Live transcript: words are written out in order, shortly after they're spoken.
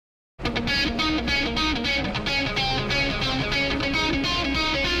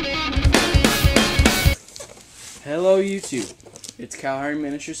Hello YouTube, it's Kalaharian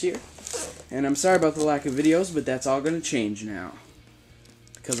Miniatures here, and I'm sorry about the lack of videos, but that's all going to change now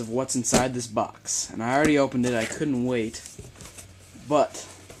because of what's inside this box. And I already opened it, I couldn't wait, but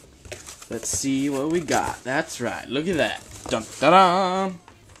let's see what we got. That's right, look at that. Dun da da!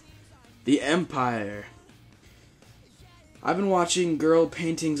 The Empire. I've been watching Girl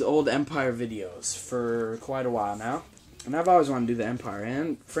Painting's old Empire videos for quite a while now, and I've always wanted to do the Empire,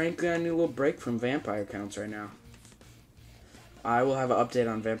 and frankly I need a little break from vampire counts right now. I will have an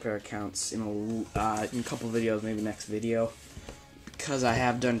update on vampire counts in a couple videos, maybe next video, because I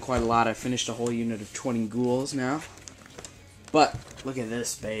have done quite a lot. I finished a whole unit of 20 ghouls now. But look at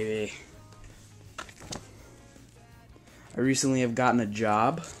this baby. I recently have gotten a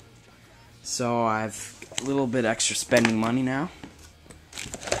job, so I've a little bit extra spending money now.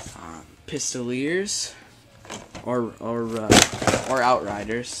 Pistoliers or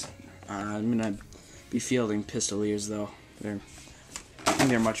outriders. I'm gonna be fielding pistoliers though. I think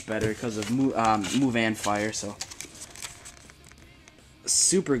they're much better because of move and fire. So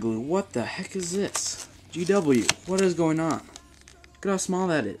super glue. What the heck is this? GW. What is going on? Look at how small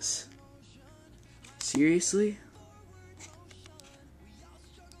that is. Seriously?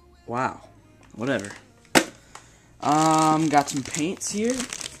 Wow. Whatever. Got some paints here.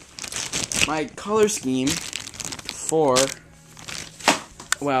 My color scheme for,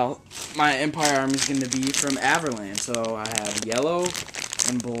 well, my Empire army is going to be from Everland, so I have yellow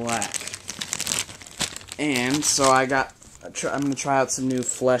and black. And so I'm going to try out some new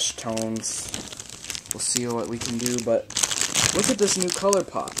flesh tones. We'll see what we can do, but look at this new color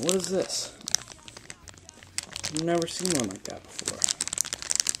pot. What is this? I've never seen one like that before.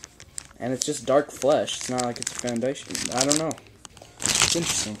 And it's just dark flesh. It's not like it's a foundation. I don't know. It's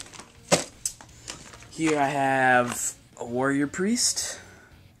interesting. Here I have a warrior priest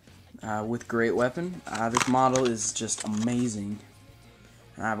with great weapon. This model is just amazing.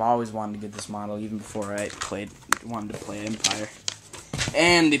 And I've always wanted to get this model even before I wanted to play Empire.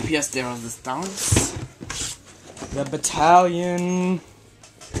 And the pièce de résistance, the battalion.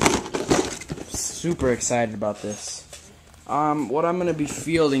 Super excited about this. What I'm gonna be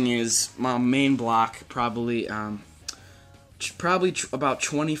fielding is my main block, probably about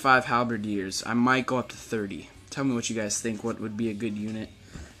 25 halberdiers. I might go up to 30. Tell me what you guys think. What would be a good unit?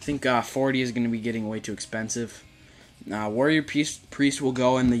 I think 40 is gonna be getting way too expensive. Warrior priest will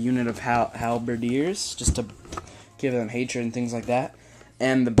go in the unit of halberdiers, just to give them hatred and things like that.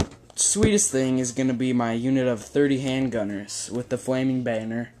 And the sweetest thing is gonna be my unit of 30 handgunners with the flaming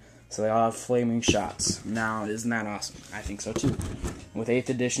banner. So they all have flaming shots. Now, isn't that awesome? I think so too. With 8th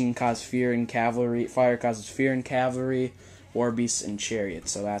edition, cause fear in cavalry. Fire causes fear in cavalry, war beasts, and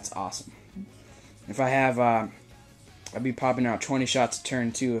chariots. So that's awesome. If I have, I'll be popping out 20 shots a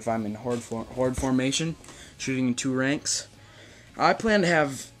turn too. If I'm in horde formation, shooting in 2 ranks. I plan to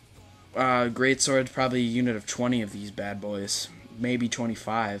have great swords, probably a unit of 20 of these bad boys, maybe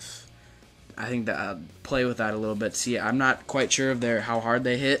 25. I think that I'll play with that a little bit. See, I'm not quite sure of how hard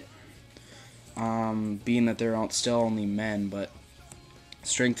they hit. Being that they're still only men, but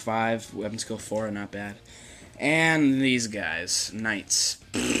strength 5, weapon skill 4, not bad. And these guys, knights.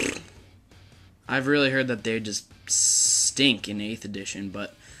 I've really heard that they just stink in 8th edition,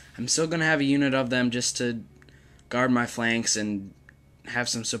 but I'm still gonna have a unit of them just to guard my flanks and have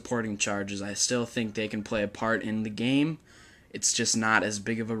some supporting charges. I still think they can play a part in the game. It's just not as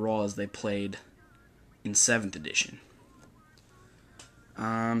big of a role as they played in 7th edition.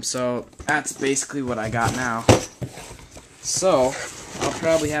 So that's basically what I got now. So I'll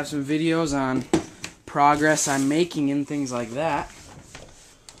probably have some videos on progress I'm making and things like that.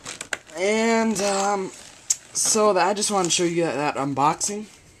 And so I just want to show you that unboxing.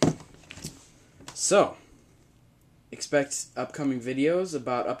 So expect upcoming videos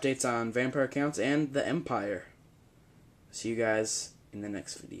about updates on vampire counts and the Empire. See you guys in the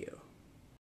next video.